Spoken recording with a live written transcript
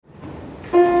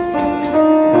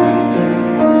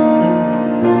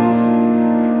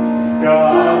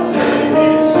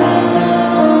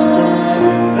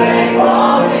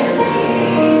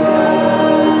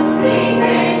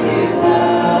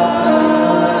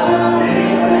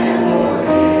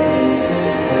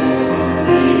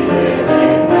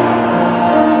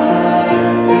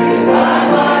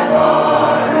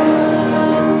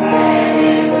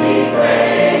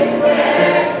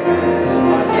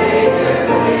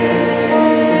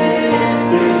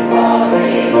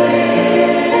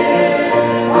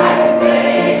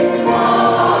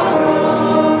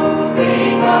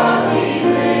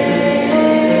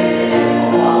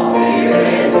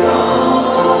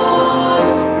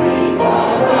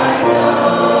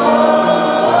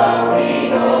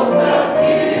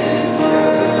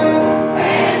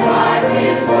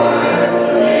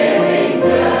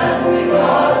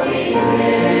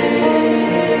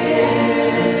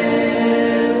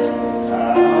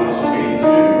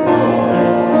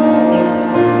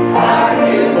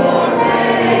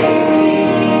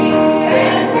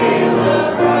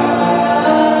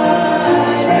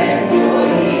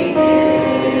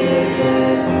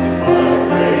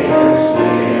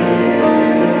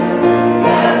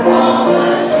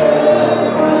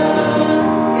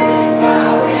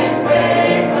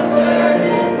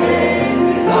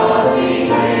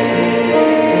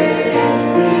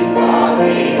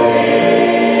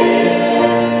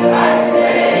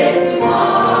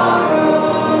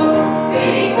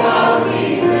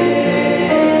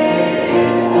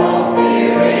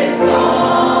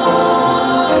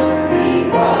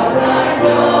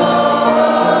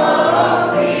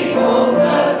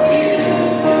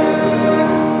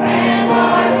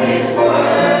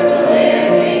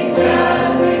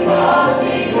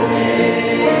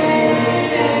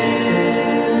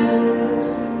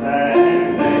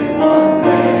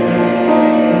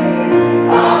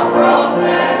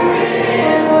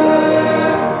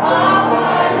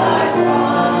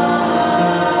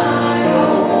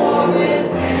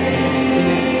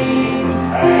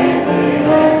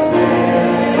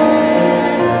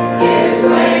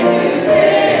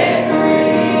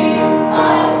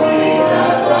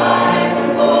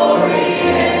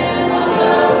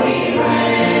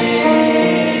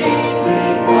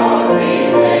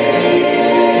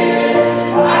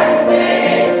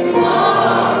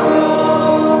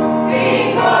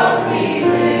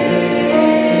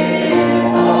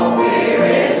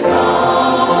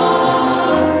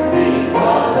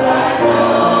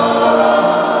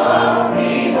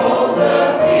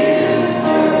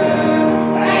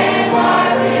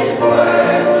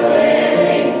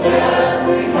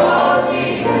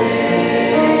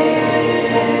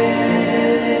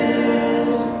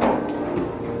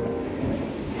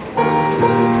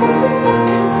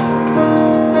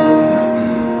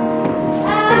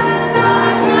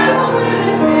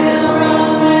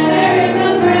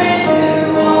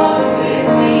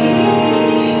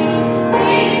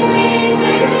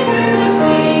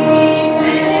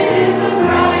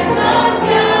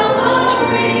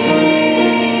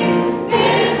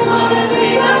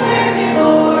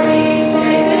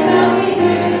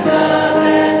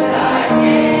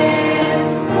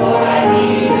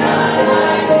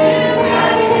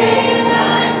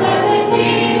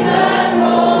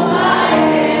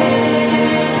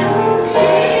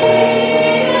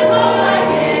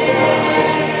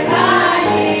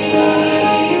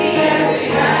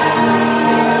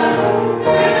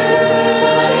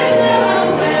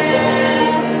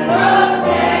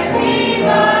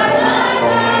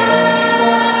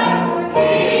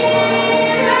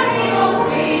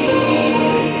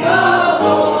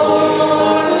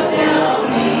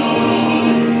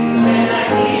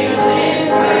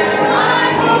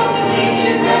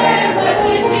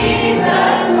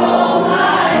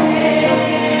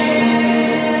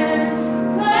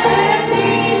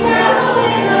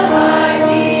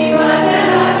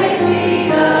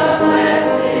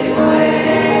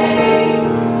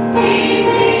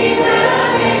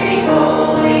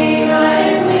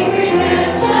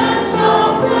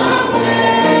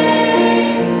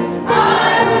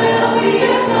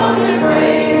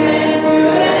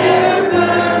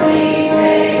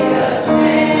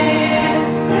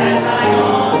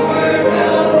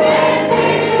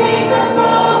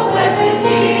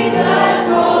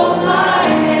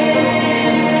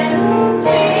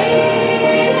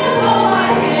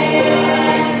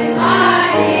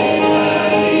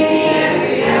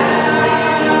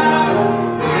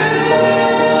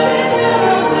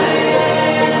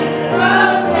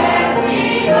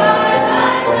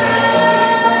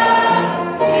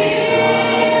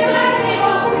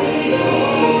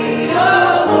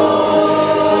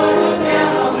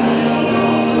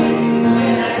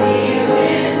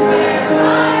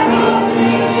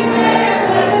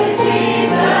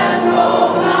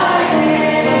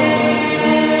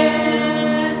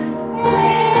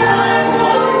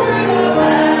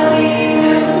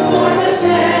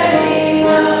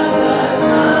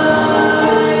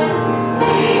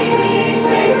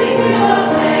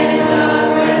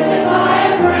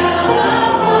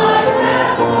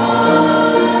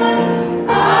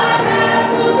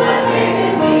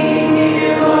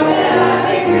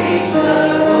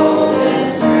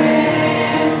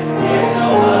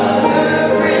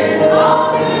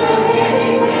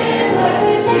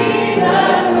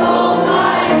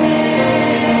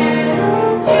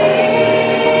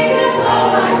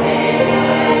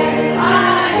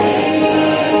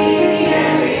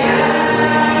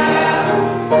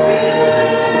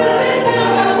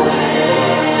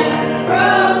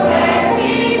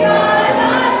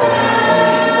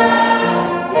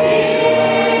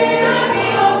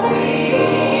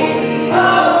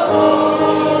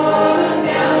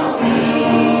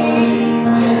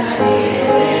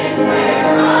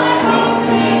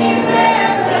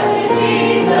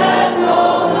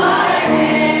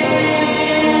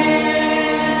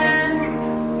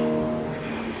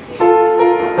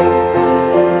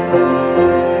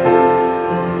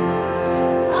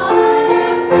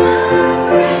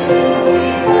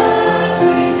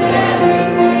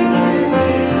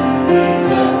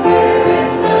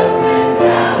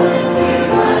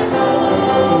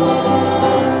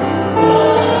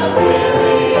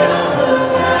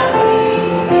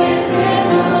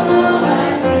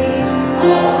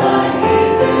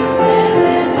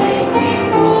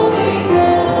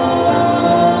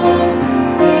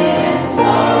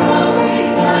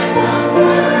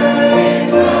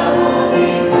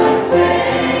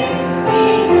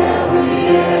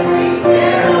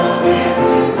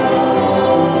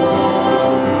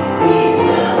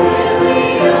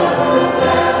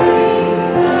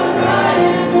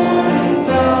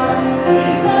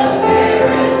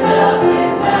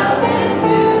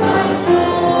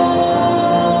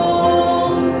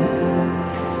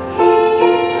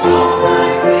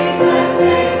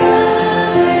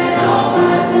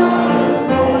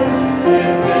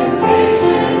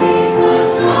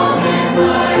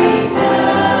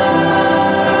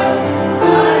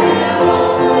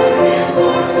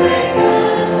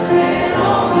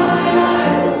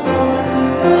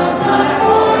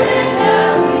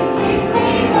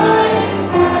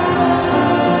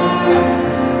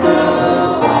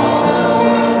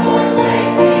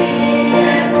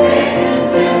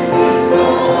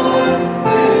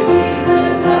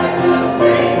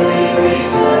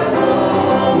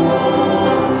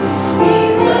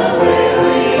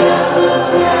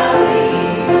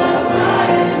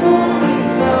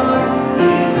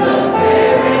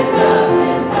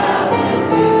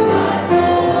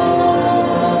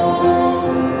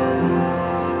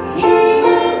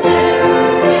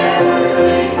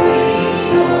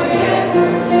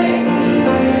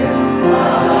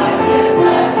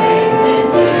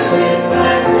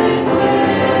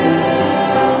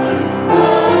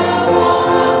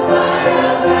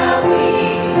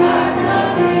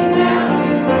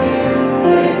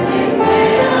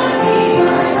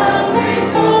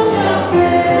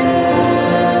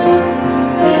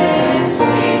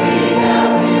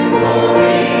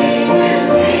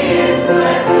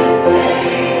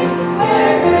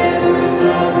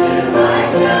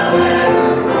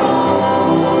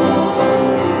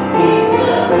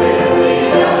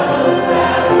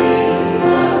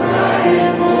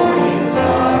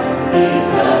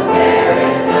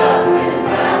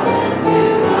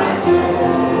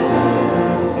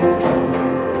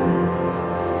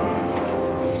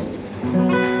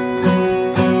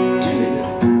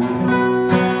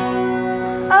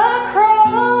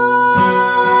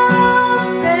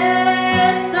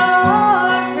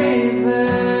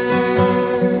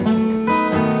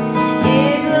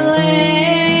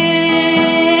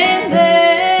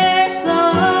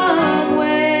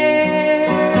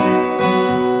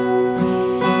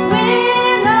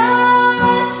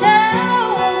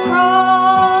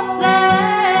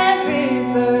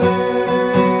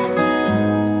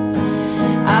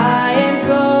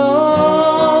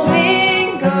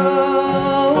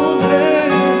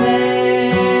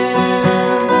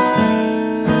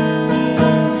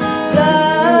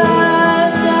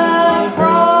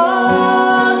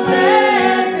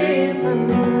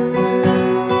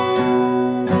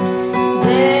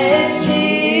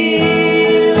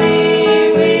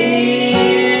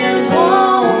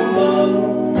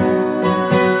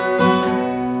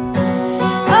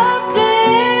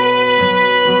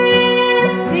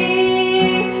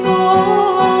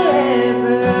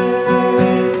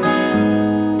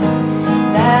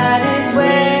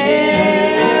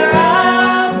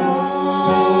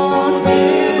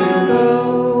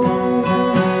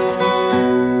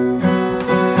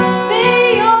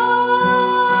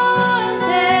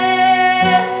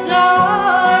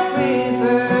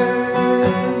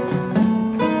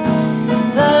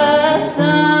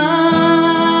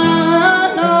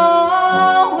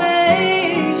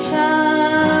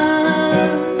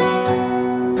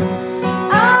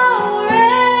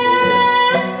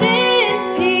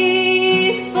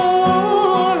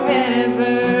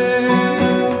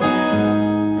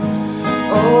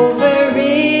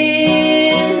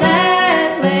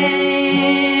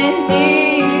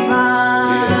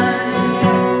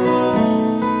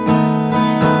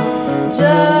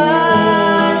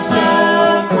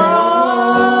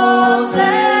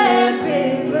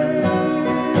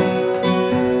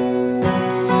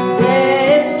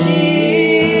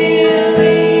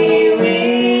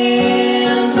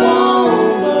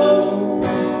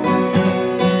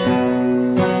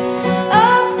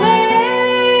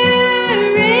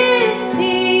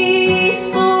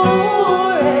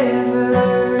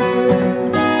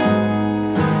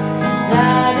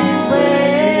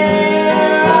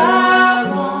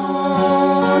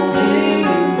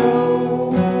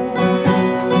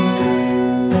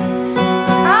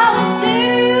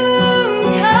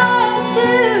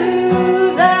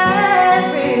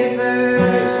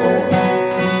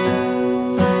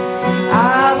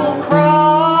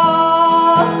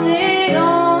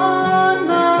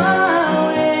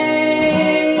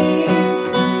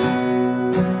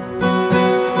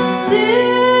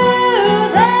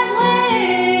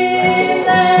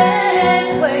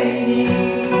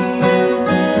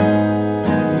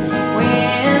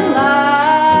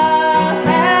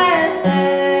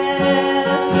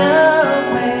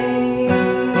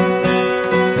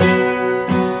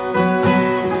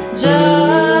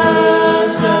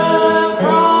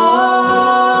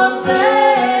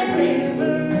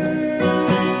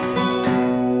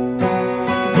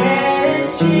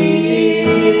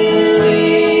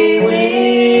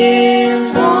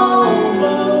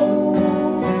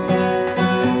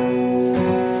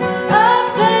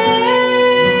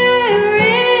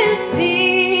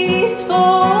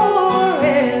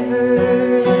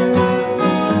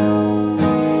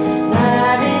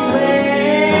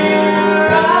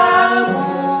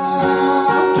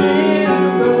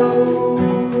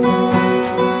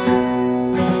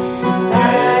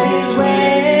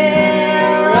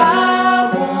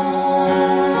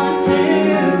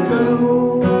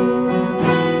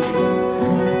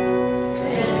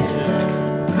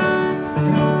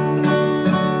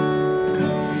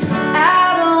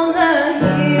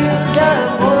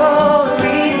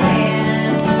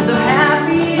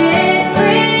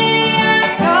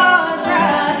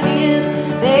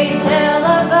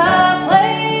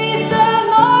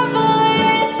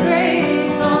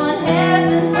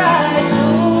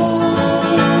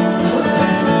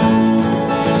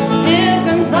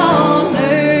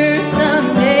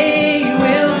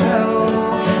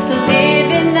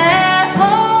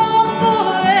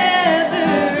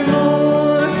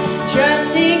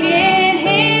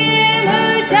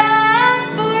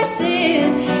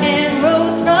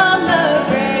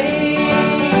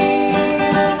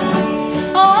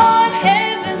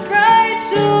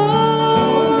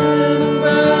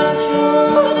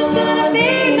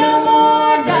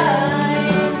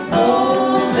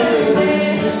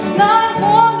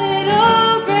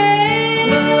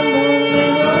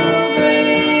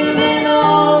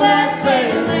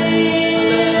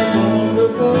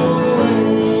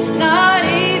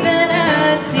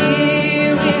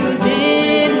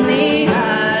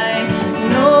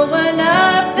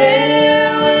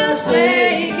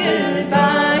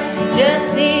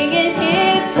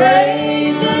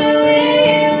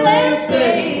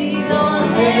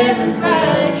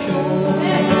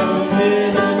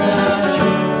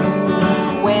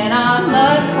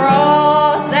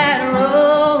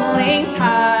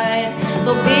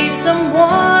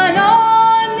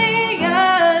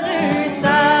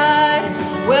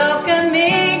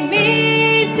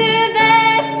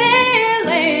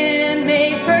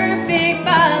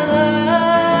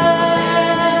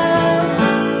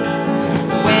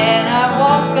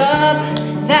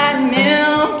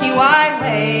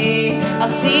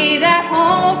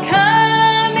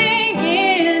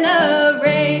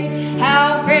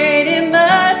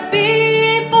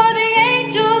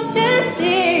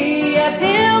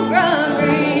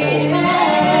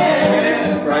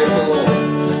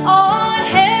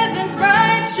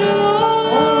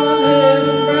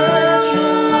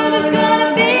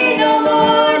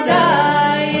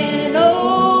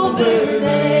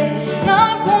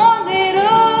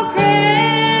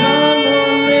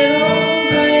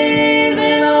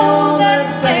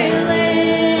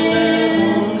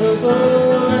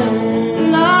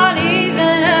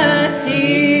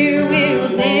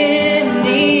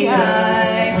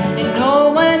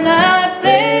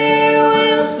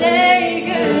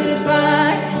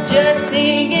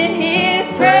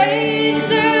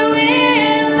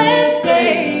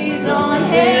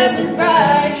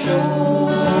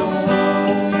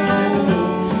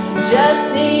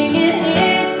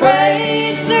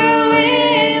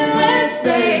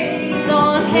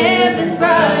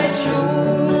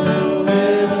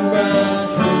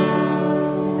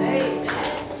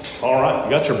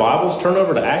got your Bibles? Turn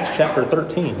over to Acts chapter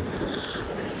 13.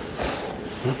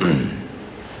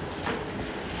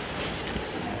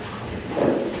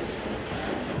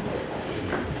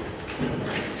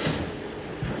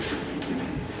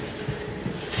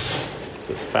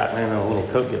 This fat man in a little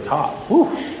coat gets hot. Whew.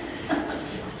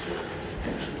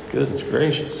 Goodness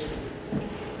gracious.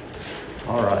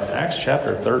 All right, Acts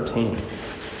chapter 13.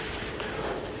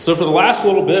 So for the last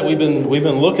little bit, we've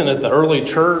been looking at the early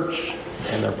church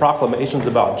and their proclamations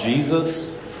about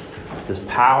Jesus, his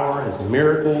power, his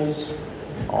miracles,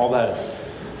 all that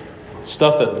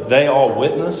stuff that they all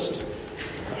witnessed,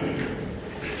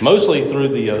 mostly through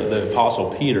the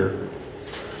Apostle Peter,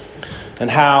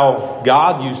 and how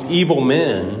God used evil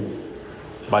men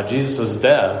by Jesus'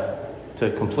 death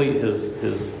to complete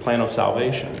his plan of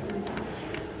salvation.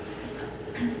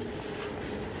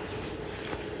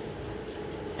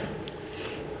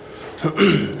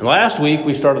 Last week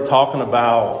we started talking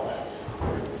about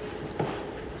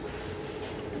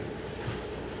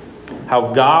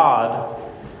how God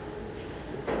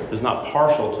is not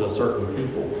partial to a certain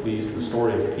people. We used the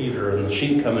story of Peter and the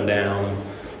sheep coming down and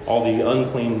all the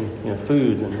unclean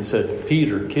foods, and he said,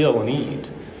 "Peter, kill and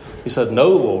eat." He said, "No,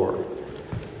 Lord.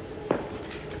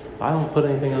 I don't put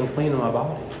anything unclean in my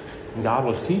body." And God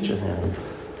was teaching him,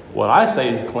 what I say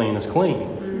is clean,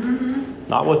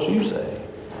 not what you say.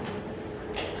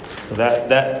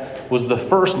 That was the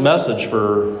first message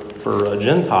for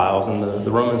Gentiles, and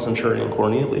the Roman centurion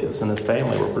Cornelius and his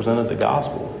family were presented the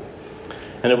gospel.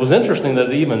 And it was interesting that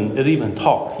it even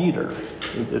taught Peter.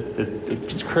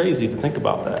 It's crazy to think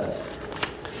about that.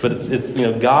 But it's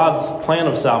God's plan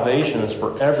of salvation is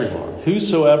for everyone,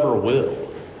 whosoever will.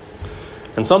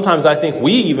 And sometimes I think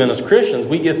we, even as Christians,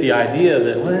 we get the idea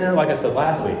that, well, like I said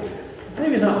last week,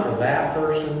 maybe not for that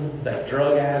person, that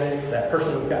drug addict, that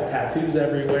person that's got tattoos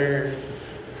everywhere,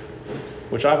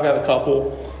 which I've got a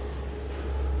couple.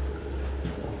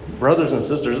 Brothers and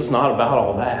sisters, it's not about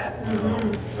all that.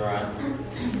 Mm-hmm. Right.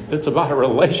 It's about a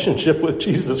relationship with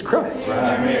Jesus Christ.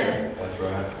 Right. That's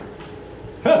right.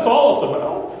 That's all it's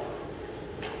about.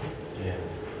 Yeah.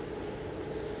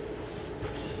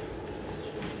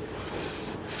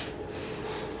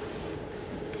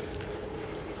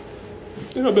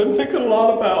 I've been thinking a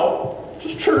lot about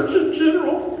just church in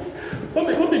general.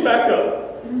 Let me back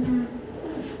up. Mm-hmm.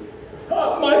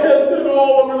 My head's been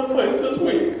all over the place this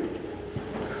week.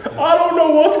 I don't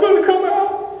know what's going to come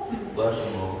out. Bless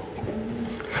them all.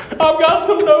 I've got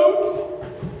some notes.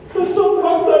 But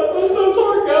sometimes those notes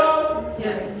aren't God.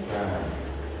 Yeah. Right.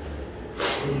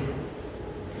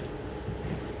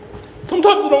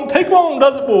 Sometimes it don't take long,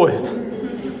 does it, boys?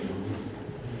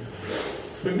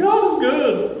 But God is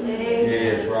good.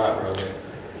 Yeah, that's right, brother.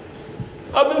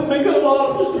 I've been thinking a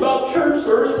lot just about church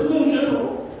services in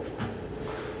general.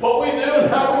 What we do and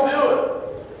how we do it.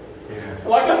 Yeah.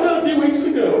 Like I said a few weeks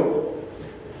ago,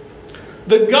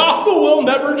 the gospel will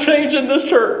never change in this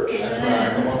church. That's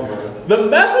right. Come on, brother. The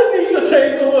method needs to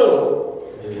change a little,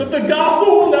 but the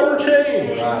gospel will never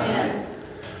change. Right.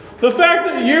 The fact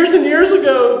that years and years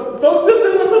ago, folks, this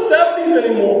isn't the 70s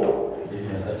anymore.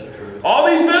 Yeah, that's true. All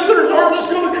these visitors aren't just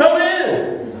going to come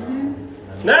in.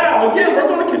 Now, again, we're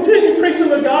going to continue preaching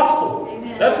the gospel.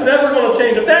 Amen. That's never going to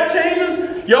change. If that changes,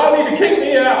 y'all need to kick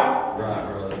me out. Right,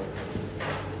 brother.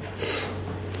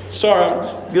 Sorry, I'm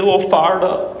just get a little fired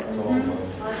up. Come on, brother.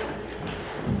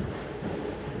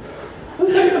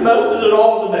 Let's take the message at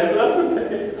all today, but that's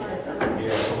okay.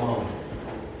 Yeah, come on.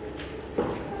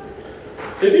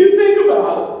 If you think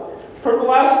about it, for the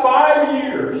last 5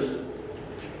 years,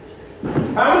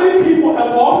 how many people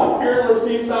have walked up here and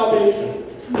received salvation?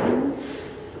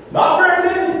 Not very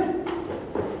many.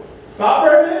 Not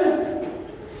very many.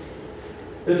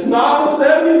 It's not the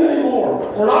 70s anymore.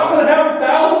 We're not going to have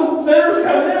 1,000 sinners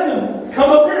come in and come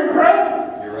up here and pray.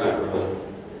 You're right, brother.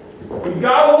 We've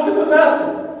got to look at the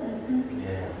method.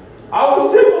 Yeah. I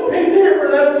was tickled pink to hear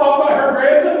Renetta talk about her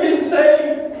grandson getting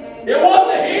saved. It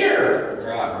wasn't here. That's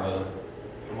right, brother.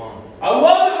 Come on. I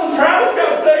loved it when Travis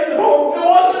got saved at home. It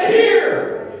wasn't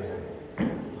here.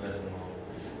 Bless them all.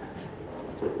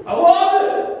 I loved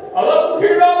it. I loved to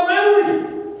hear about Lily.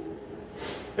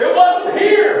 It wasn't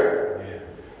here. Yeah.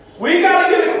 We got to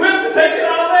get equipped to take it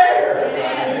out there.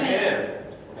 Amen.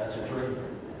 That's the truth.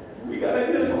 We got to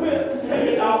get equipped to take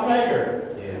it out there.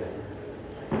 Yeah.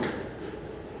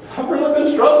 I've really been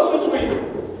struggling this week.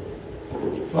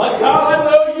 My God, I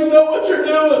know you know what you're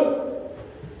doing.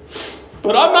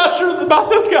 But I'm not sure about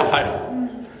this guy.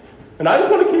 And I just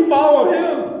want to keep following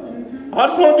him. I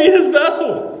just want to be his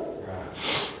vessel.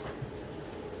 Right.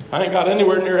 I ain't got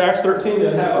anywhere near Acts 13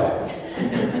 yet, have I?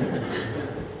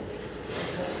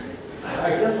 I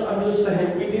guess I'm just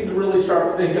saying we need to really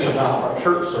start thinking about our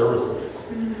church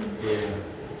services.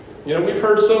 You know, we've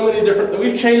heard so many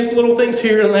we've changed little things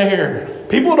here and there.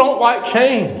 People don't like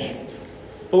change.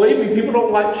 Believe me, people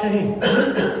don't like change.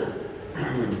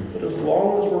 But as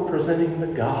long as we're presenting the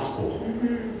gospel,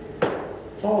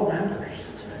 that's all that matters.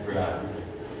 Right.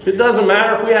 It doesn't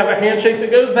matter if we have a handshake that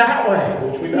goes that way,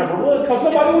 which we never would, because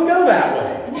nobody would go that way.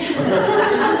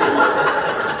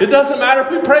 It doesn't matter if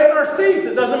we pray in our seats.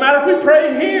 It doesn't matter if we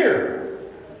pray here.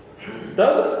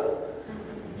 Does it?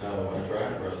 No, that's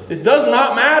right, brother. It does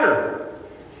not matter.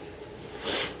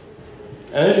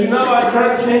 And as you know, I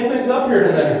try to change things up here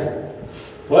today.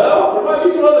 Well, there might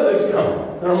be some other things coming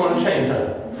that I want to change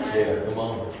up. Yeah, come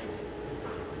on.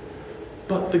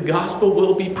 But the gospel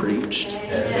will be preached.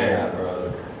 Yeah,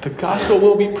 brother. The gospel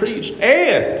will be preached.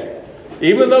 And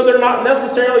even though they're not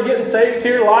necessarily getting saved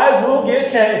here, lives will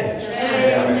get changed.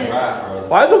 Yeah, that's right, brother.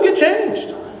 Lives will get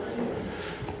changed.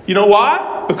 You know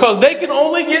why? Because they can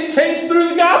only get changed through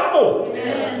the gospel.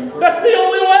 That's the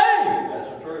only way. That's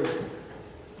the truth.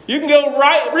 You can go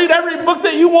read every book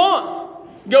that you want.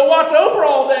 Go watch Oprah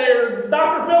all day or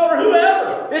Dr. Phil or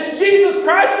whoever. It's Jesus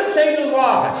Christ that changes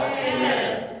lives.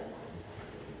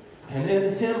 And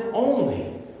in Him only.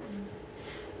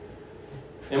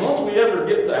 And once we ever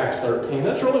get to Acts 13,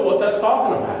 that's really what that's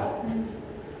talking about.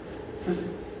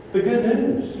 It's the good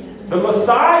news. The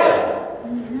Messiah.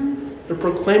 They're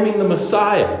proclaiming the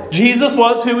Messiah. Jesus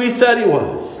was who He said He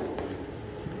was.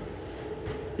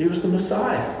 He was the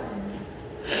Messiah.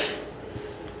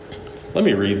 Let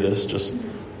me read this.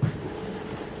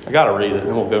 I got to read it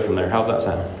and we'll go from there. How's that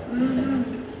sound?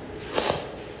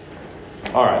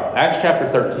 All right. Acts chapter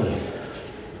 13.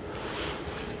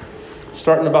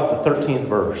 Starting about the 13th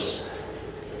verse.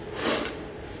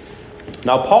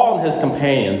 Now Paul and his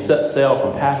companions set sail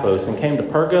from Paphos and came to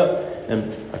Perga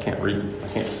and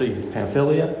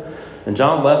Pamphylia. And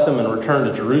John left them and returned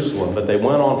to Jerusalem. But they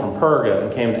went on from Perga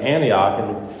and came to Antioch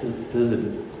and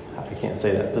I can't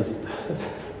say that.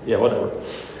 Whatever.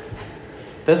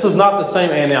 This is not the same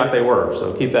Antioch they were,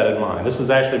 so keep that in mind. This is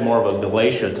actually more of a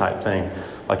Galatia type thing.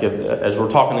 Like as we're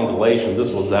talking in Galatians, this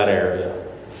was that area.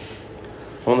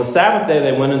 On the Sabbath day,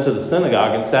 they went into the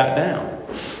synagogue and sat down.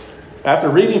 After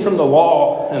reading from the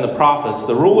law and the prophets,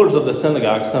 the rulers of the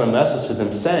synagogue sent a message to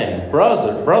them saying,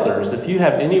 Brothers, if you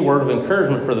have any word of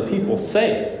encouragement for the people,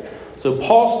 say it. So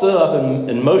Paul stood up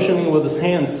and motioning with his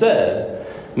hand said,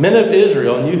 Men of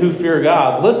Israel, and you who fear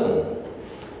God, listen.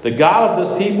 The God of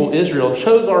this people, Israel,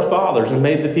 chose our fathers and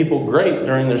made the people great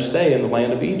during their stay in the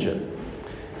land of Egypt.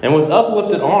 And with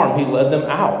uplifted arm, He led them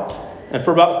out. And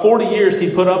for about 40 years, He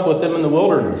put up with them in the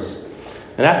wilderness.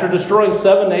 And after destroying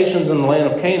 7 nations in the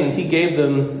land of Canaan, He gave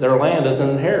them their land as an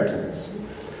inheritance.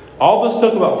 All this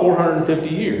took about 450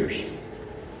 years.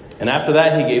 And after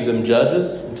that, He gave them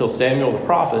judges until Samuel the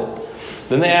prophet.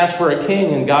 Then they asked for a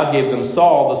king, and God gave them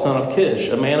Saul, the son of Kish,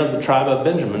 a man of the tribe of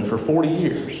Benjamin, for 40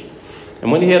 years.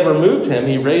 And when He had removed him,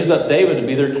 He raised up David to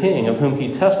be their king, of whom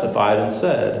He testified and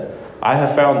said, I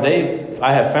have found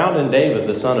in David,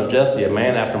 the son of Jesse, a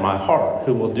man after my heart,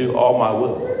 who will do all my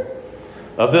will.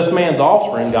 Of this man's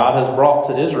offspring, God has brought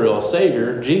to Israel a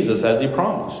Savior, Jesus, as He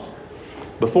promised.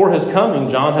 Before His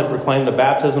coming, John had proclaimed a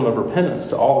baptism of repentance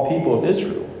to all the people of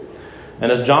Israel.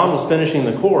 And as John was finishing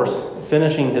his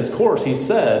course, he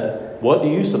said, What do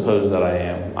you suppose that I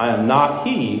am? I am not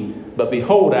he, but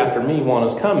behold, after me one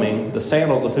is coming, the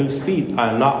sandals of whose feet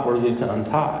I am not worthy to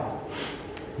untie.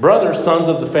 Brothers, sons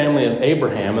of the family of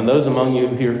Abraham, and those among you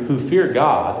who fear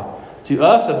God, to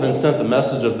us have been sent the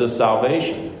message of this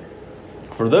salvation.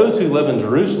 For those who live in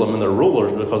Jerusalem and their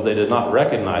rulers, because they did not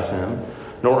recognize Him,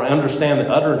 nor understand the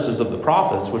utterances of the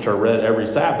prophets, which are read every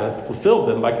Sabbath, fulfilled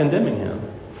them by condemning Him.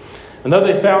 And though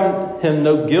they found Him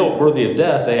no guilt worthy of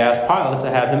death, they asked Pilate to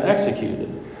have Him executed.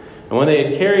 And when they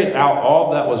had carried out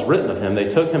all that was written of Him, they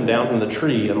took Him down from the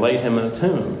tree and laid Him in a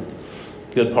tomb.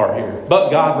 Good part here. But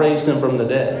God raised Him from the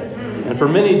dead. And for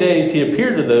many days He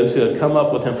appeared to those who had come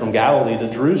up with Him from Galilee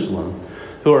to Jerusalem,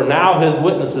 who are now His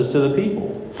witnesses to the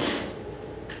people.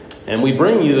 And we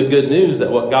bring you the good news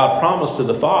that what God promised to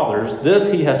the fathers,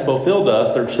 this He has fulfilled to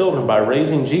us, their children, by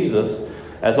raising Jesus,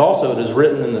 as also it is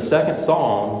written in the second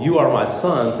Psalm, You are my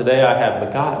Son, today I have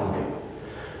begotten you.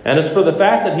 And as for the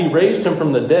fact that He raised Him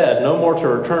from the dead, no more to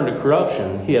return to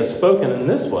corruption, He has spoken in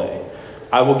this way,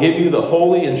 I will give you the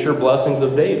holy and sure blessings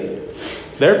of David.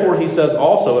 Therefore He says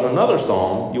also in another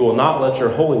psalm, You will not let your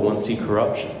Holy One see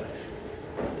corruption.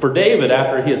 For David,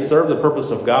 after he had served the purpose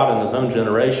of God in his own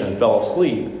generation, fell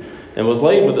asleep, and was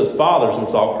laid with his fathers and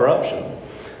saw corruption.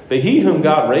 But He whom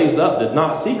God raised up did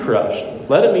not see corruption.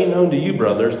 Let it be known to you,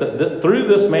 brothers, that through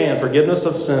this man forgiveness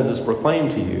of sins is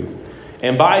proclaimed to you.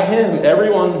 And by him,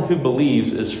 everyone who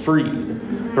believes is freed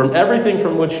from everything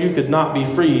from which you could not be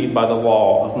freed by the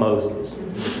law of Moses.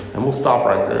 And we'll stop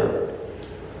right there.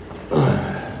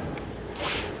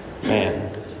 Man, I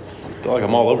feel like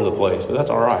I'm all over the place, but that's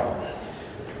all right.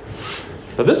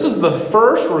 But this is the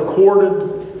first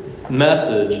recorded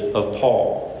message of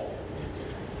Paul.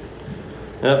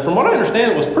 And from what I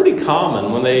understand, it was pretty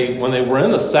common when they were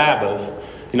in the Sabbath.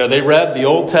 They read the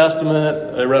Old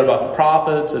Testament, they read about the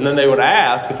prophets, and then they would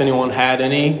ask if anyone had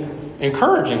any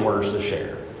encouraging words to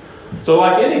share. So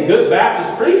like any good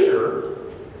Baptist preacher,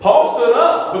 Paul stood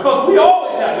up because we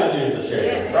always have good news to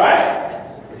share, right?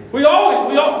 We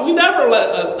never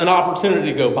let an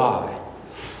opportunity go by.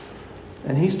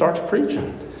 And he starts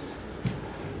preaching.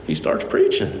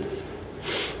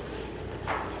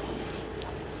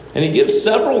 And he gives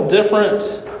several different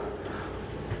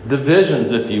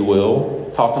divisions, if you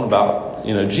will, talking about,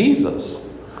 Jesus.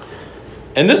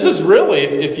 And this is really,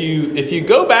 if you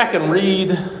go back and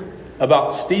read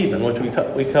about Stephen, which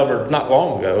we covered not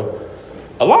long ago,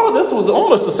 a lot of this was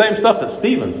almost the same stuff that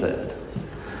Stephen said.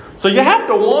 So you have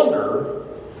to wonder,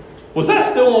 was that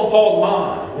still on Paul's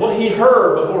mind? What he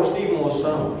heard before Stephen was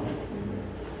stoned?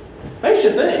 Makes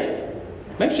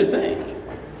you think.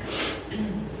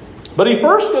 But he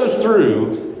first goes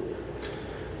through,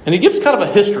 and he gives kind of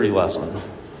a history lesson.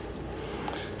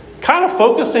 Kind of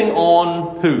focusing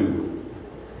on who?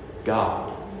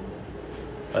 God.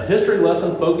 A history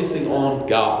lesson focusing on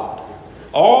God.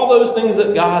 All those things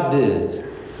that God did.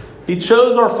 He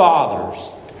chose our fathers.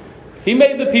 He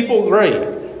made the people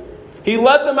great. He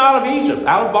led them out of Egypt,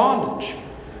 out of bondage.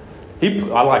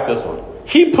 I like this one.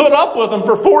 He put up with them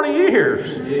for 40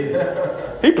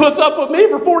 years. He puts up with me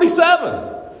for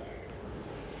 47.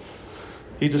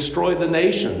 He destroyed the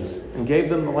nations and gave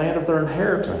them the land of their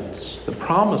inheritance, the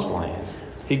promised land.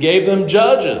 He gave them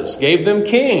judges, gave them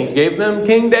kings, gave them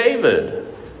King David.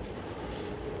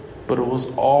 But it was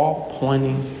all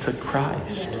pointing to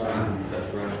Christ.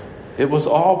 That's right. It was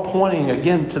all pointing,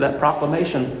 again, to that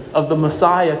proclamation of the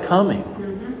Messiah coming.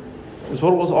 Is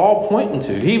what it was all pointing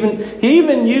to. He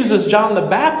even uses John the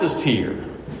Baptist here.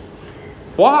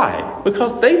 Why?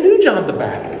 Because they knew John the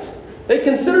Baptist. They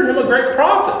considered him a great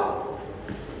prophet.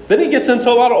 Then he gets into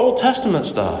a lot of Old Testament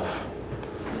stuff.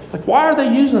 Like, why are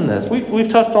they using this? We've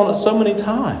touched on it so many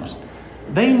times.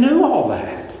 They knew all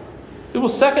that. It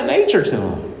was second nature to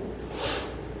them.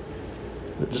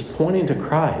 But just pointing to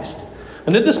Christ.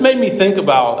 And it just made me think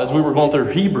about, as we were going through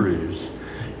Hebrews,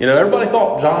 everybody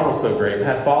thought John was so great and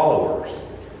had followers.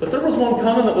 But there was one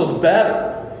coming that was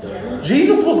better. Yeah.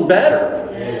 Jesus was better.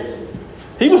 Yeah.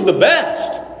 He was the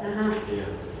best. Yeah.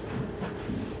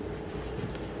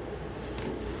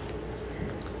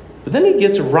 But then he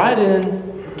gets right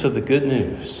into the good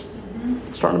news.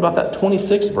 Starting about that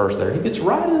 26th verse there. He gets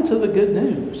right into the good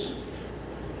news.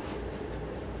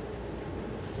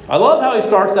 I love how he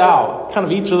starts out, kind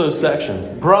of each of those sections.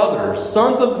 Brothers,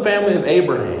 sons of the family of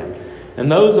Abraham,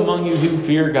 and those among you who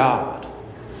fear God.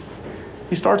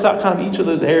 He starts out kind of each of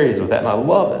those areas with that, and I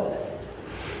love it.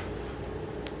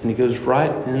 And he goes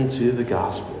right into the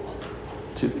gospel.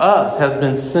 To us has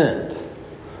been sent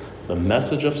the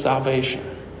message of salvation.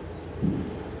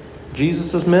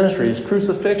 Jesus' ministry, his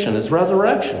crucifixion, his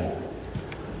resurrection.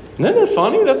 And isn't it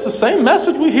funny? That's the same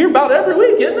message we hear about every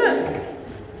week, isn't it?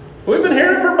 We've been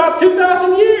hearing it for about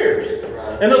 2,000 years.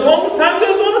 And as long as time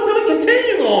goes on, it's going to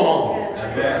continue going on.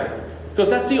 Okay. Because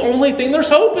that's the only thing there's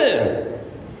hope in.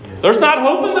 There's not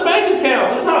hope in the bank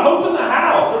account. There's not hope in the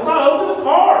house. There's not hope in the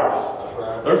cars. That's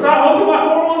right. There's not hope in my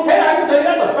 401k. I can tell you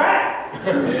that's a fact.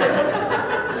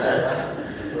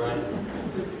 That's right.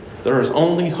 There is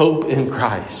only hope in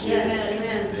Christ. Yes,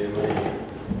 amen.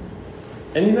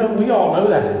 Amen. And we all know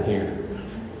that in here.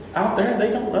 Out there,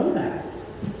 they don't know that.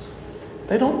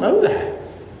 They don't know that.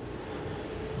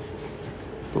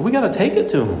 But we got to take it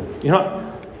to them.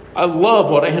 I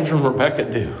love what Andrew and Rebecca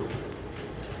do.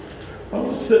 I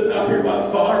was sitting out here by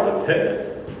the fire with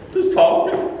Ted, just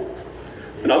talking.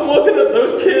 And I'm looking at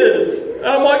those kids. And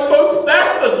I'm like, folks,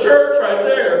 that's the church right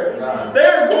there. Right.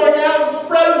 They're going out and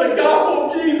spreading the gospel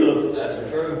of Jesus. That's the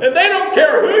truth. And they don't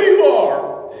care who you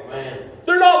are. Amen.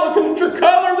 They're not looking at your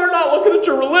color. They're not looking at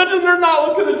your religion. They're not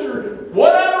looking at your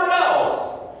whatever else.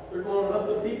 They're going up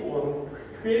to people and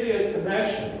creating a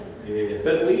connection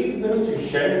that leads them to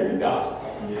sharing the gospel.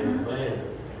 Amen.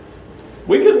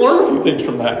 We could learn a few things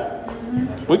from that.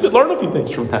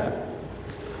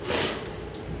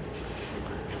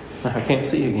 I can't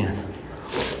see again.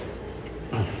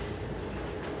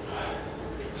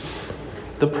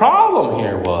 The problem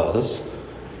here was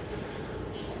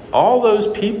all those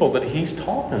people that he's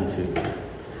talking to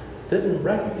didn't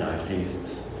recognize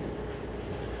Jesus.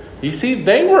 You see,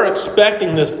 they were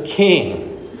expecting this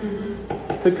king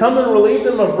to come and relieve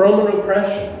them of Roman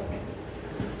oppression.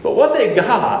 But what they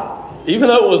got, even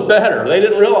though it was better, they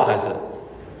didn't realize it.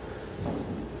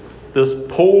 This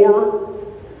poor,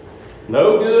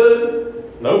 no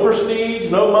good, no prestige,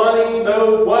 no money,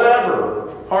 no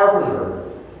whatever, carpenter.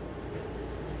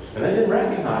 And they didn't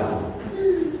recognize him.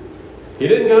 He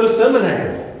didn't go to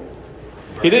seminary.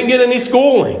 He didn't get any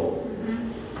schooling.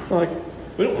 Like,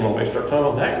 we don't want to waste our time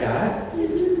on that guy.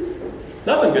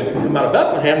 Nothing good can come out of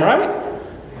Bethlehem, right?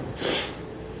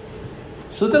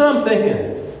 So then I'm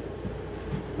thinking,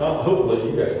 well,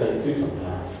 hopefully you guys think too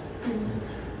sometimes.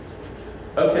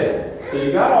 Okay, so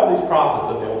you got all these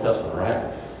prophets of the Old Testament,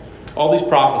 right? All these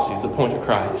prophecies that point to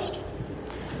Christ.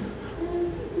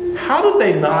 How did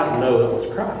they not know it was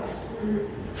Christ?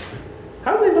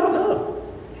 How did they not know?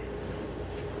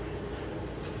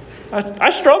 I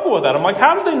struggle with that. I'm like,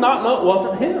 how did they not know it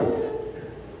wasn't him?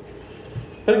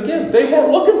 But again, they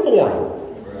weren't looking for him.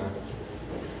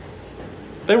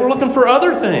 They were looking for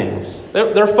other things.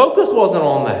 Their focus wasn't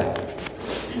on that.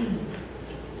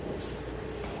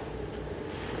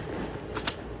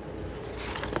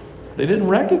 They didn't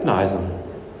recognize him.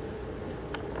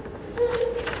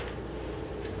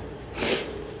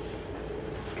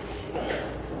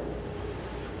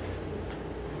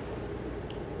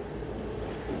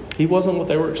 He wasn't what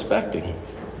they were expecting.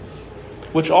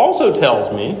 Which also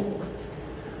tells me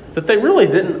that they really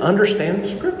didn't understand the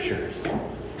Scriptures.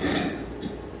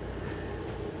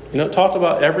 You know, it talked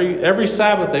about every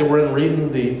Sabbath they were in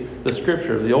reading the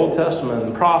Scriptures, the Old Testament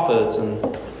and prophets.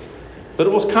 But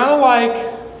it was kind of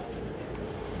like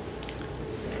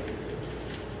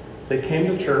they came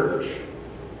to church,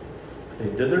 they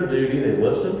did their duty, they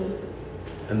listened,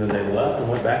 and then they left and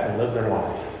went back and lived their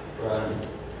life. Right.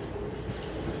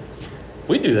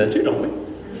 We do that too, don't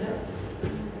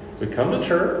we? We come to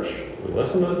church, we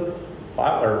listen to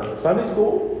Sunday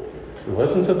school, we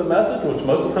listen to the message, which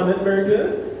most of the time isn't very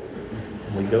good,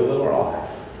 and we go live our life.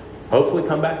 Hopefully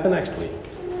come back the next week.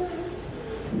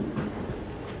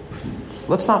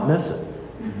 Let's not miss it.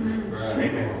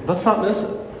 Right. Let's not miss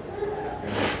it.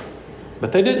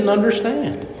 But they didn't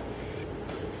understand.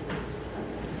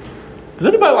 Does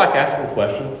anybody like asking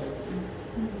questions?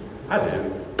 I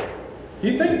do. Do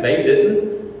you think they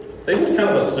didn't? They just kind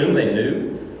of assumed they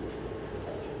knew.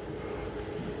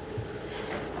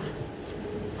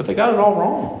 But they got it all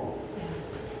wrong.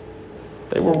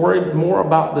 They were worried more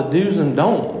about the do's and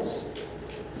don'ts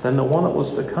than the one that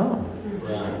was to come.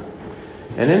 Right.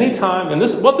 And anytime, and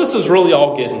what this is really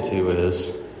all getting to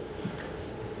is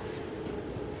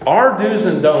our do's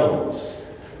and don'ts,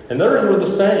 and theirs were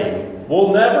the same,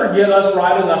 will never get us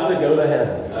right enough to go to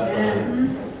heaven. That's right.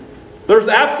 There's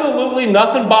absolutely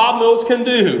nothing Bob Mills can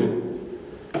do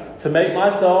to make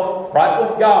myself right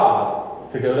with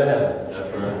God to go to heaven.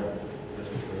 That's right.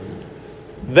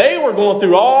 They were going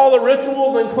through all the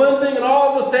rituals and cleansing and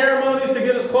all the ceremonies to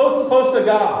get as close to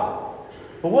God.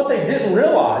 But what they didn't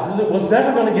realize is it was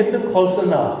never going to get them close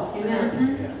enough.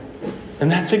 Amen. And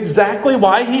that's exactly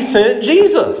why He sent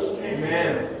Jesus.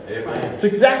 Amen. Amen. It's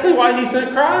exactly why He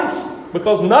sent Christ.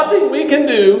 Because nothing we can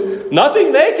do,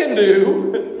 nothing they can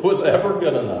do, was ever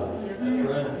good enough. That's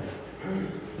right.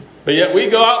 But yet we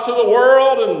go out to the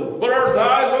world and put our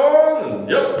ties on and,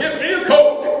 yep, get me a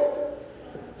Coke.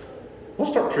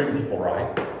 We'll start treating people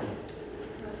right.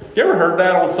 You ever heard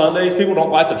that on Sundays? People don't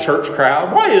like the church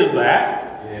crowd. Why is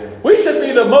that? Yeah. We should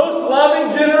be the most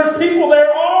loving, generous people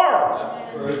there are.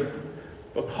 That's right.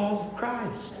 Because of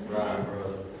Christ. Right,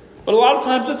 brother. But a lot of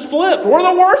times it's flipped. We're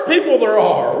the worst people there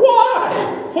are.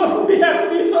 Why? What do we have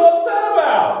to be so upset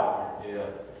about? Yeah.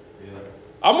 Yeah.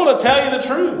 I'm going to tell you the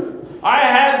truth. I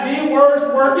had the worst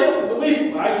work at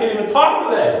least I can't even talk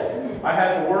today. I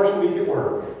had the worst week at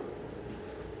work.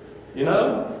 You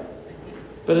know?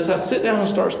 But as I sit down and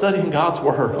start studying God's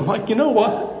Word, I'm like, you know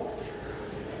what?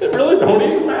 It really don't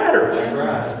even matter. That's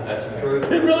right. That's the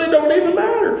truth. It really don't even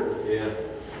matter. Yeah.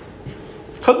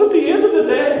 Because at the end of the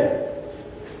day,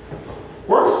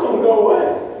 work's going to go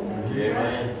away. Yeah,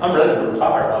 man. I'm ready to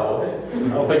retire, by the way.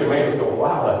 I don't think a man's going to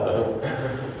allow that, though.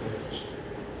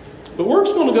 But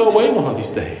work's going to go away one of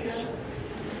these days.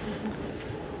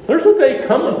 There's a day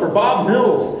coming for Bob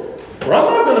Mills where I'm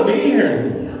not going to be here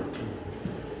anymore.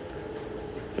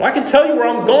 And I can tell you where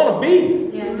I'm going to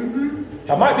be. Yes.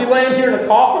 I might be laying here in a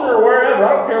coffin or wherever.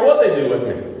 I don't care what they do with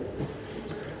me.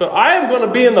 But I am going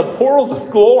to be in the portals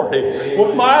of glory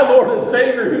with my Lord and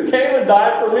Savior who came and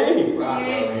died for me.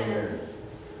 Right, brother.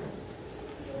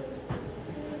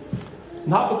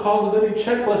 Not because of any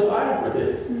checklist I ever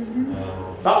did.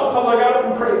 No. Not because I got up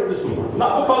and prayed this morning.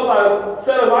 Not because I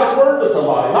said a nice word to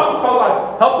somebody. Not because I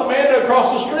helped Amanda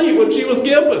across the street when she was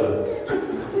gimping.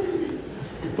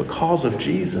 Because of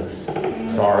Jesus.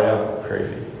 Sorry, I'm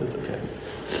crazy. It's okay.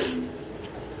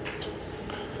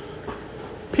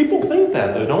 People think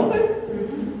that, though, don't they?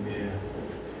 Yeah.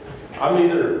 I'm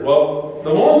either, well,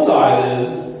 the one side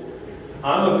is,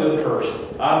 I'm a good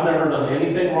person. I've never done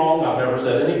anything wrong. I've never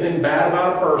said anything bad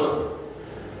about a person.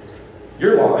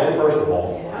 You're lying, first of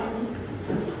all.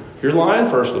 You're lying,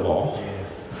 first of all.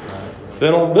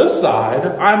 Then on this side,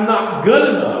 I'm not good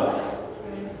enough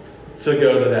to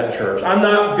go to that church. I'm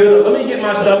not good. Let me get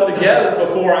my stuff together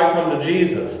before I come to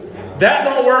Jesus. That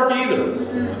don't work either.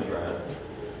 That's right.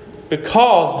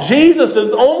 Because Jesus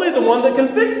is only the one that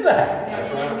can fix that.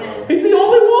 That's right. He's the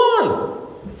only one.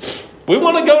 We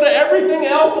want to go to everything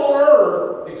else on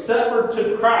earth except for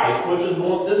to Christ, which is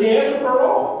the answer for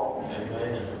all.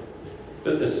 Amen.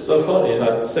 It's so funny, and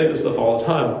I say this stuff all the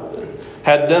time.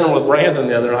 Had dinner with Brandon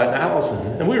the other night and Allison,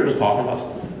 and we were just talking about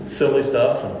silly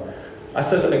stuff. And I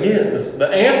said, again, the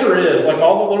answer is, like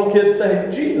all the little kids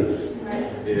say, Jesus.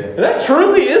 Yeah. And that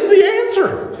truly is the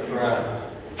answer That's right.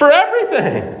 for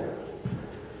everything.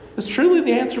 It's truly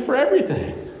the answer for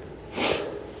everything.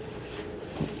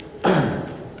 I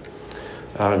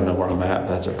don't even know where I'm at,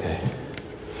 but that's okay.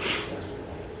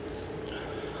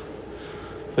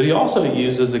 But he also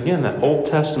uses, again, that Old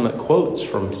Testament quotes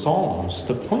from Psalms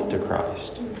to point to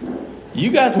Christ. You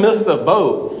guys missed the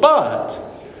boat, but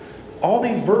all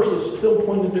these verses still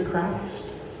pointed to Christ.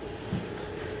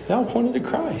 They all pointed to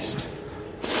Christ.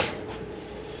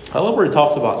 I love where he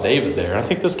talks about David there. I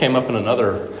think this came up in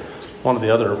one of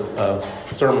the other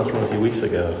sermons from a few weeks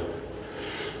ago.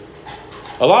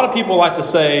 A lot of people like to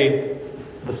say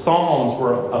the Psalms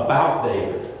were about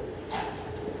David,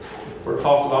 where it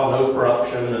talks about no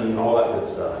corruption and all that good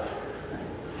stuff.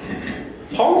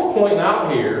 Paul's pointing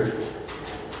out here,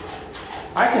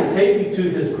 I can take you to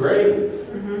his grave.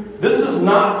 This is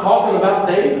not talking about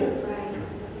David.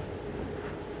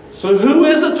 So who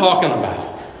is it talking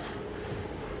about?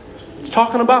 It's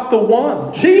talking about the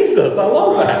one, Jesus. I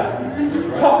love that.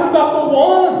 It's talking about the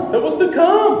one that was to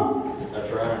come. That's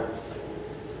right.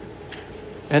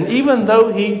 And even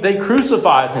though they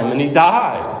crucified him and he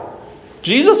died,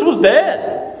 Jesus was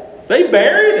dead. They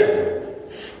buried him.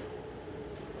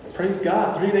 Praise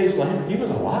God, 3 days later, he was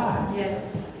alive. Yes.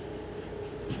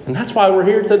 And that's why we're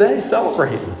here today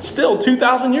celebrating. Still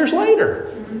 2,000 years later.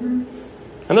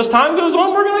 And as time goes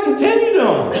on, we're going to continue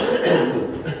doing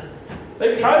it.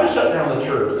 They've tried to shut down the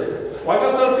church. Like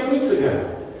I said a few weeks ago,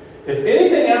 if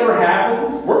anything ever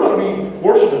happens, we're going to be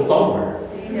worshiping somewhere.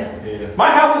 Yeah.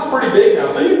 My house is pretty big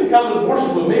now, so you can come and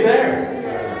worship with me there.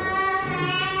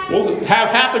 We'll have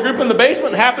half the group in the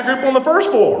basement and half the group on the first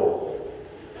floor.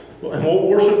 And we'll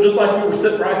worship just like we were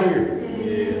sitting right here.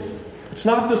 Yeah. It's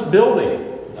not this building.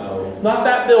 No. Not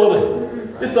that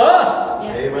building. It's us.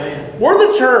 Amen.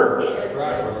 We're the church. That's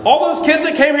right. All those kids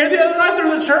that came here the other night,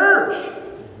 they're the church.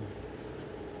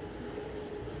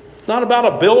 It's not about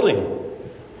a building.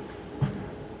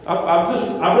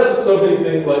 I've read so many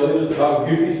things lately just about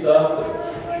goofy stuff.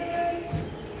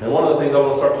 And one of the things I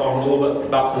want to start talking a little bit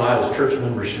about tonight is church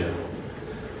membership.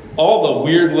 All the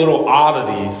weird little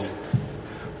oddities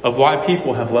of why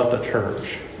people have left a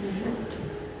church.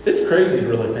 It's crazy to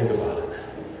really think about it.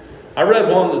 I read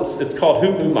one it's called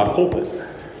Who Moved My Pulpit?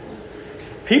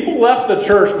 People left the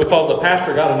church because the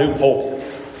pastor got a new pulpit.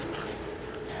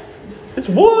 It's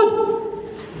wood.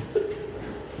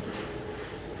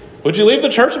 Would you leave the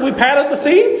church if we padded the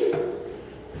seats?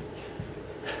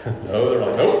 No, they're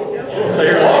like, nope. We'll stay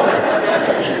here longer.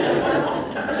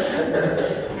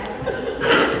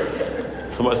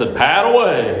 Somebody said, pad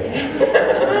away.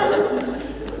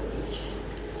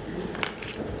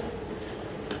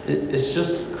 It's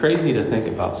just crazy to think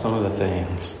about some of the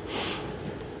things.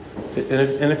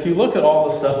 And if you look at all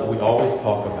the stuff that we always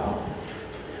talk about,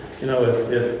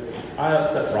 if I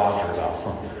upset Roger about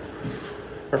something,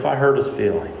 or if I hurt his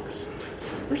feelings,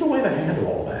 there's a way to handle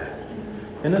all that.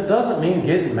 And it doesn't mean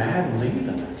getting mad and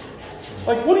leaving.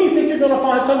 Like, what do you think you're going to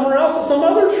find somewhere else at some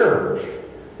other church?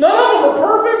 None of them are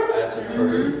perfect. That's the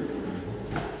truth.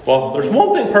 Well, there's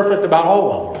one thing perfect about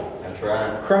all of them. That's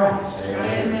right. Christ.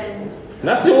 Amen. And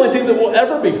that's the only thing that will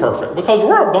ever be perfect, because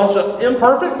we're a bunch of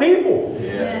imperfect people.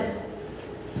 Yeah.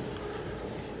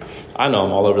 I know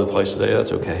I'm all over the place today.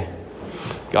 That's okay.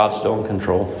 God's still in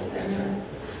control.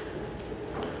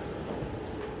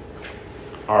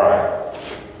 All right.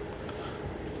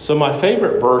 So my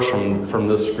favorite verse from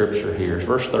this scripture here is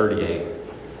verse 38.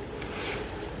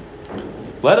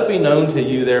 Let it be known to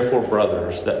you, therefore,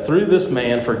 brothers, that through this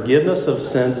man forgiveness of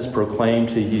sins is proclaimed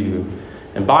to you.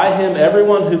 And by him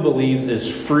everyone who believes is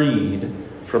freed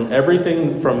from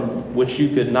everything from which you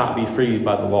could not be freed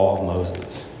by the law of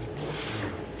Moses.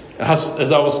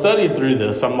 As I was studying through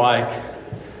this, I'm like,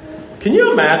 can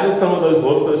you imagine some of those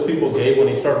looks those people gave when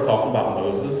he started talking about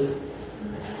Moses?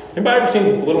 Anybody ever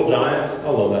seen Little Giants? I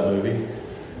love that movie.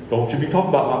 Don't you be talking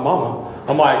about my mama.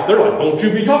 I'm like, they're like, don't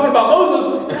you be talking about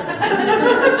Moses.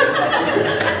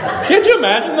 Can't you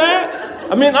imagine that?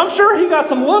 I mean, I'm sure he got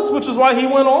some looks, which is why he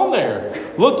went on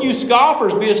there. Look, you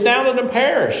scoffers, be astounded and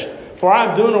perish. For I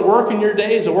am doing a work in your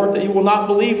days, a work that you will not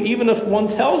believe, even if one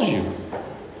tells you.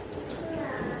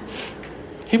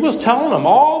 He was telling them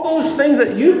all those things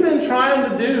that you've been trying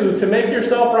to do to make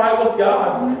yourself right with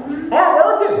God aren't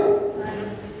working.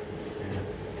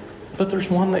 But there's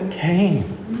one that came.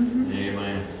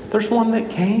 Amen. There's one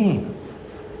that came.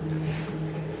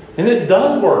 And it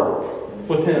does work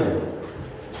with him.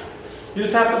 You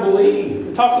just have to believe.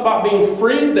 It talks about being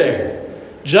freed there.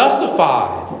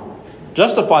 Justified.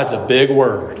 Justified's a big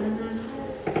word.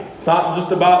 It's not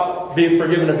just about being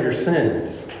forgiven of your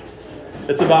sins.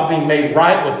 It's about being made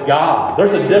right with God.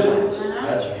 There's a difference.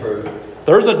 That's true.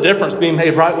 There's a difference being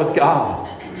made right with God.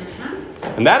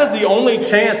 And that is the only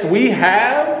chance we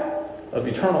have of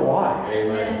eternal life.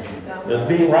 Amen. Is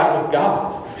being right with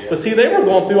God. But see, they were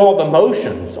going through all the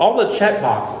motions, all the check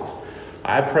boxes.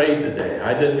 I prayed today.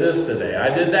 I did this today.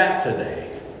 I did that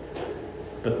today.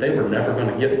 But they were never going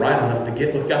to get right enough to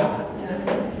get with God.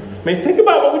 I mean, think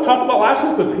about what we talked about last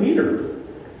week with Peter.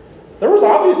 There was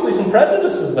obviously some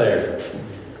prejudices there.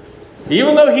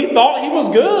 Even though he thought he was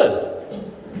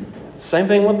good. Same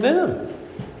thing with them.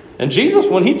 And Jesus,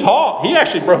 when he taught, he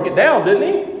actually broke it down, didn't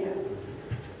he?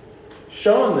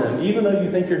 Showing them, even though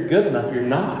you think you're good enough, you're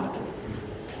not.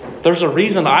 There's a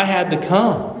reason I had to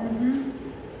come.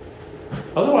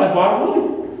 Otherwise, why would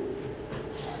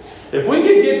he? If we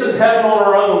could get to heaven on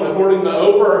our own, according to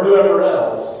Oprah or whoever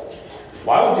else,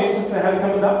 why would Jesus have to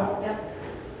come and die? Yep.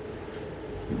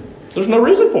 There's no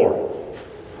reason for it.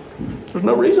 There's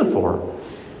no reason for it.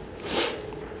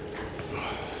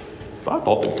 I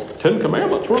thought the Ten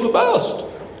Commandments were the best.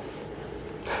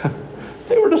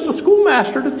 They were just a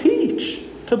schoolmaster to teach,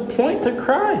 to point to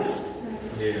Christ.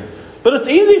 Yeah. But it's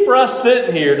easy for us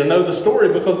sitting here to know the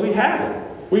story because we have it.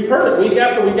 We've heard it week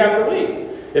after week after week.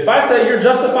 If I say you're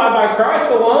justified by Christ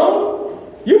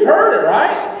alone, you've heard it,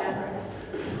 right?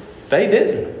 They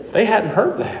didn't. They hadn't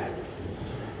heard that.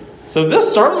 So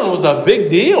this sermon was a big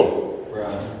deal.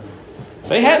 Right.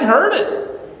 They hadn't heard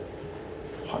it.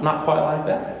 Not quite like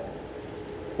that.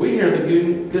 We hear the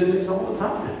good news all the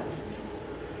time.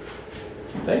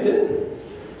 They didn't.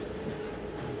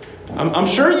 I'm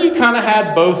sure you kind of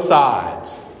had both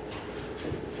sides.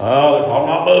 Oh, they're talking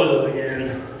about Moses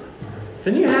again.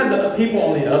 Then you had the people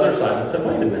on the other side and said,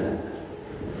 wait a minute.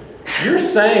 You're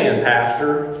saying,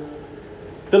 Pastor,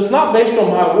 that it's not based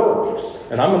on my works.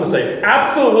 And I'm going to say,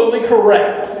 absolutely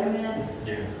correct. Amen.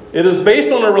 Yeah. It is based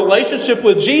on a relationship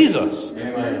with Jesus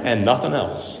Amen. and nothing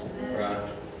else. Right.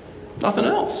 Nothing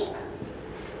else.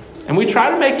 And we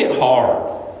try to make it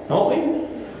hard, don't we?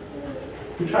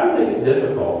 We try to make it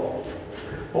difficult.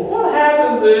 Well, what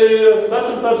happens if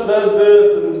such and such does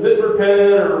this and didn't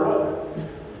repent or what?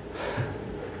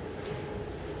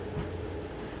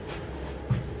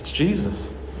 It's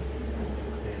Jesus.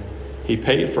 He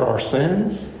paid for our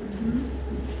sins,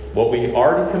 what we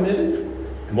already committed,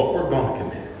 and what we're going to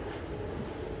commit.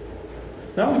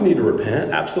 Now we need to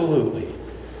repent, absolutely.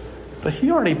 But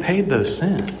He already paid those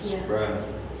sins. Right.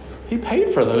 He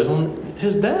paid for those on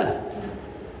His death.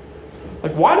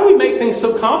 Like, why do we make things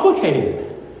so complicated?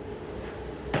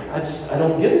 I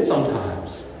don't get it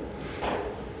sometimes.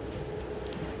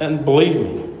 And believe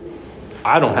me,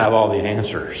 I don't have all the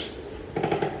answers.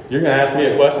 You're going to ask me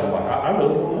a question. I'm like, I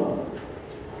really don't know.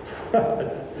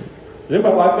 Is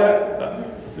anybody like that?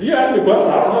 If you ask me a question,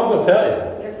 I don't know, I'm going to tell you.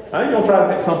 I ain't going to try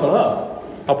to pick something up.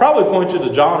 I'll probably point you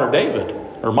to John or David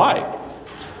or Mike.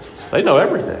 They know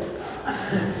everything.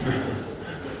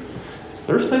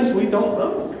 There's things we don't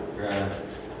know. Right.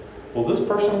 Will this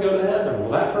person go to heaven?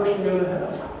 Will that person go to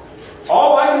hell?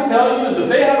 All I can tell you is if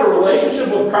they have a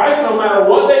relationship with Christ, no matter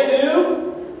what they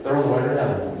do, they're on the way to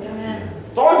heaven. Amen.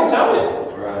 That's all I can tell you.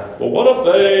 Right. Well, what if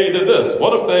they did this?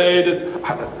 What if they did...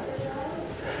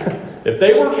 If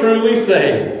they were truly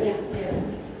saved, Yeah.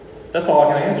 Yes. that's all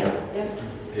I can answer.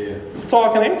 Yeah. That's all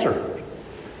I can answer.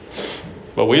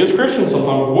 But we as Christians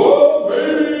sometimes, whoa,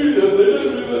 baby, if they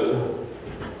didn't do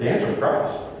that. The answer is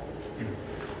Christ.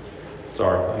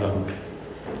 Sorry, I'm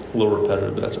a little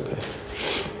repetitive, but that's okay.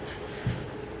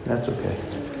 That's okay.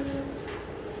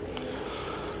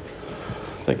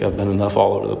 I think I've been enough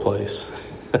all over the place.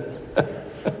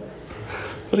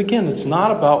 But again, it's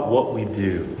not about what we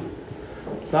do.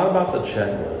 It's It's not about the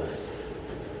checklist.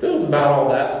 If it was about all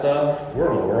that stuff, we're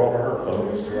in a world of hurt,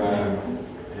 folks. Right.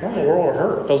 We're in a world of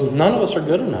hurt because none of us are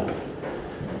good enough.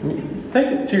 I mean,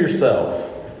 think to yourself.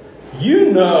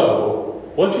 You know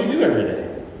what you do every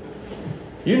day.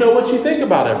 You know what you think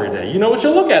about every day. You know what you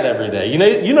look at every day. You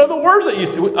know the words that you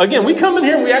see. Again, we come in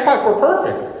here and we act like we're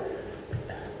perfect.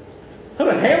 Put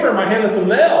a hammer in my hand and some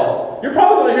nails. You're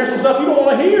probably going to hear some stuff you don't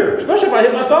want to hear, especially if I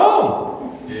hit my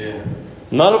thumb. Yeah.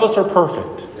 None of us are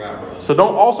perfect. Right, brother. So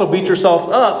don't also beat yourselves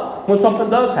up when something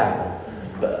does happen.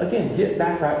 But again, get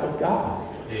back right with God.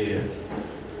 Yeah.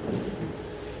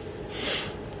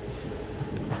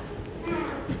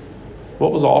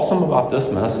 What was awesome about this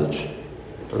message,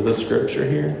 or this scripture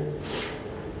here,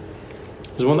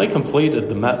 is when they completed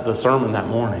the sermon that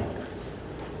morning,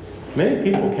 many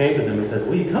people came to them and said,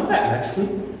 will you come back next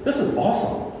week? This is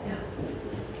awesome.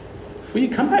 Will you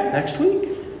come back next week?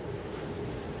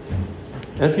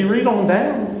 And if you read on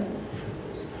down,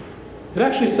 it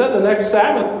actually said the next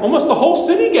Sabbath, almost the whole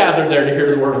city gathered there to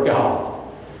hear the word of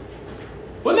God.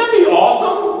 Wouldn't that be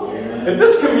awesome? Yeah. If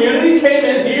this community came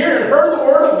in here and heard the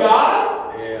word of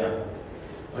God? Yeah.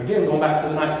 Again, going back to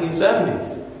the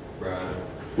 1970s. Right.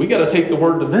 We got to take the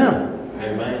word to them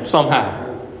Amen.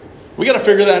 somehow. We got to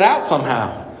figure that out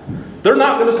somehow. They're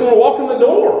not just going to walk in the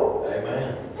door.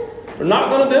 Amen. They're not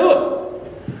going to do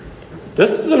it.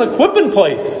 This is an equipping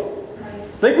place.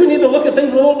 I think we need to look at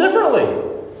things a little differently.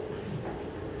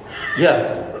 Yes,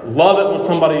 love it when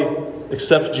somebody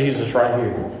accepts Jesus right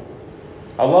here.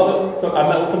 I love it. I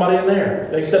met with somebody in there.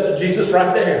 They accepted Jesus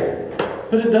right there.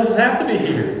 But it doesn't have to be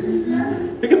here.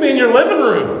 It can be in your living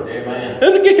room. Amen.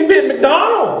 And it can be at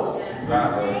McDonald's.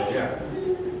 Right, brother. Yeah.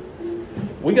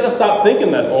 We got to stop thinking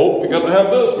that, we got to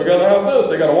have this, we got to have this.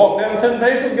 They got to walk down 10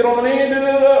 paces, get on the knee, and do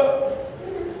that.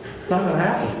 It's not going to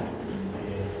happen.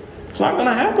 It's not going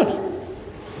to happen.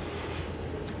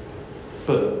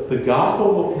 But the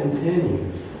gospel will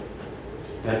continue.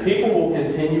 And people will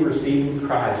continue receiving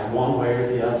Christ one way or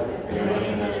the other.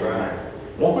 Amen. That's right.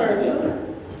 One way or the other.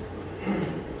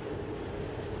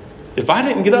 If I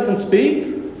didn't get up and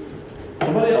speak,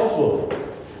 somebody else will.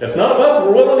 If none of us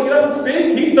were willing to get up and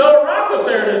speak, he'd throw a rock up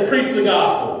there and preach the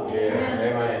gospel. Yeah.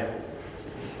 Amen.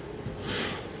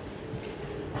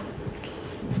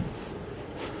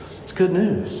 It's good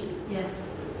news. Yes.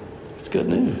 It's good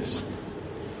news.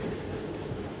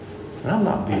 And I'm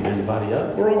not beating anybody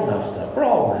up. We're all messed up. We're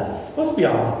all a mess. Let's be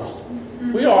honest.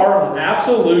 We are an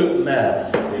absolute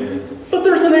mess. Yeah. But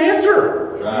there's an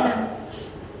answer. Right.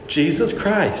 Jesus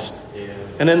Christ. Yeah.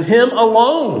 And in Him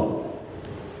alone.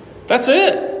 That's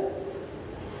it.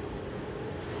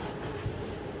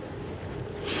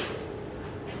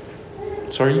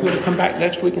 So are you going to come back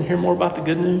next week and hear more about the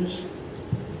good news?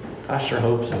 I sure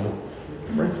hope so.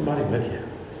 Bring somebody with you.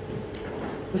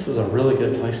 This is a really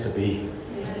good place to be.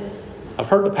 I've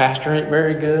heard the pastor ain't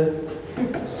very good,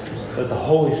 but the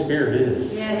Holy Spirit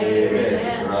is.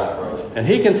 Amen. Right, brother. And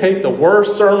He can take the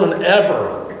worst sermon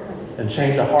ever and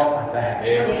change a heart like that.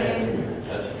 Amen.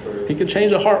 That's true. He can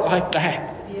change a heart like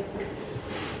that. Yes.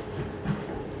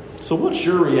 So what's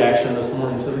your reaction this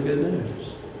morning to the good news?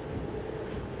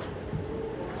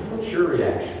 What's your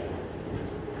reaction?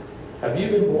 Have you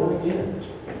been born again?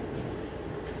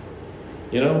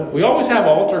 You know, we always have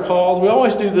altar calls. We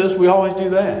always do this. We always do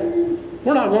that.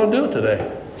 We're not going to do it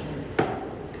today.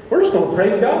 We're just going to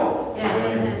praise God. Yeah.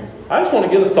 Amen. I just want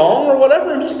to get a song or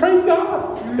whatever and just praise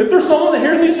God. If there's someone that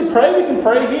here needs to pray, we can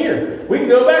pray here. We can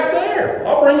go back there.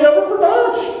 I'll bring you over for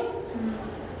lunch.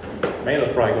 Amanda's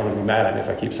probably going to be mad at me if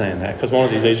I keep saying that, because one of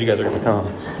these days you guys are going to come.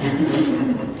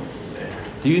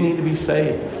 Do you need to be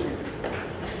saved?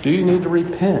 Do you need to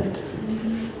repent?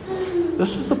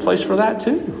 This is the place for that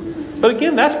too. But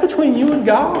again, that's between you and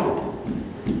God.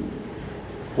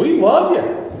 We love you.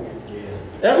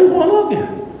 Every one of you.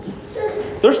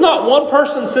 There's not one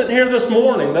person sitting here this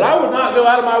morning that I would not go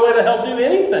out of my way to help do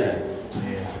anything.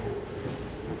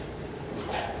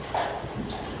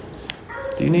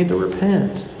 Do you need to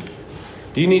repent?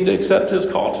 Do you need to accept His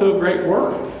call to a great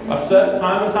work? I've said it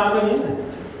time and time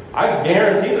again. I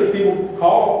guarantee there's people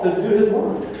called to do His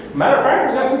work. Matter of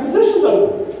fact, we got some positions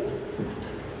open.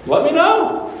 Let me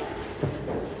know.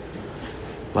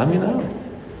 Let me know.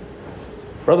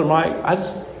 Brother Mike,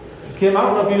 Kim, I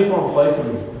don't know if you just want to play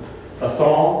a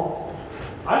song.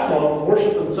 I just want to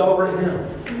worship and celebrate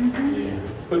Him. Yeah.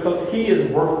 Because He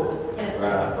is worth it. Yes.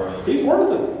 Right, brother. He's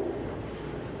worth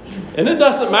it. And it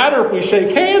doesn't matter if we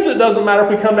shake hands. It doesn't matter if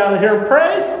we come down here and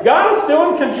pray. God is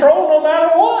still in control no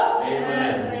matter what.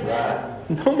 Amen.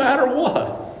 Right. No matter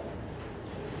what.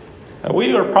 And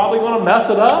we are probably going to mess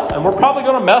it up. And we're probably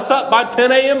going to mess up by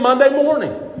 10 a.m. Monday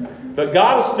morning. But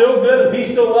God is still good, and He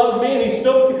still loves me, and He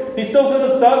still sent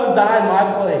His Son to die in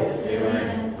my place.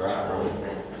 Amen. Right, brother.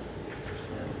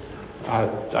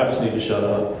 I just need to shut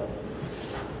up.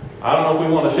 I don't know if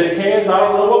we want to shake hands. I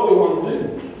don't know what we want to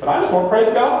do. But I just want to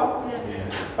praise God.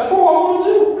 Yes. That's all I want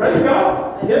to do. Praise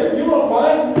God. Yeah, if you want to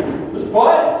play,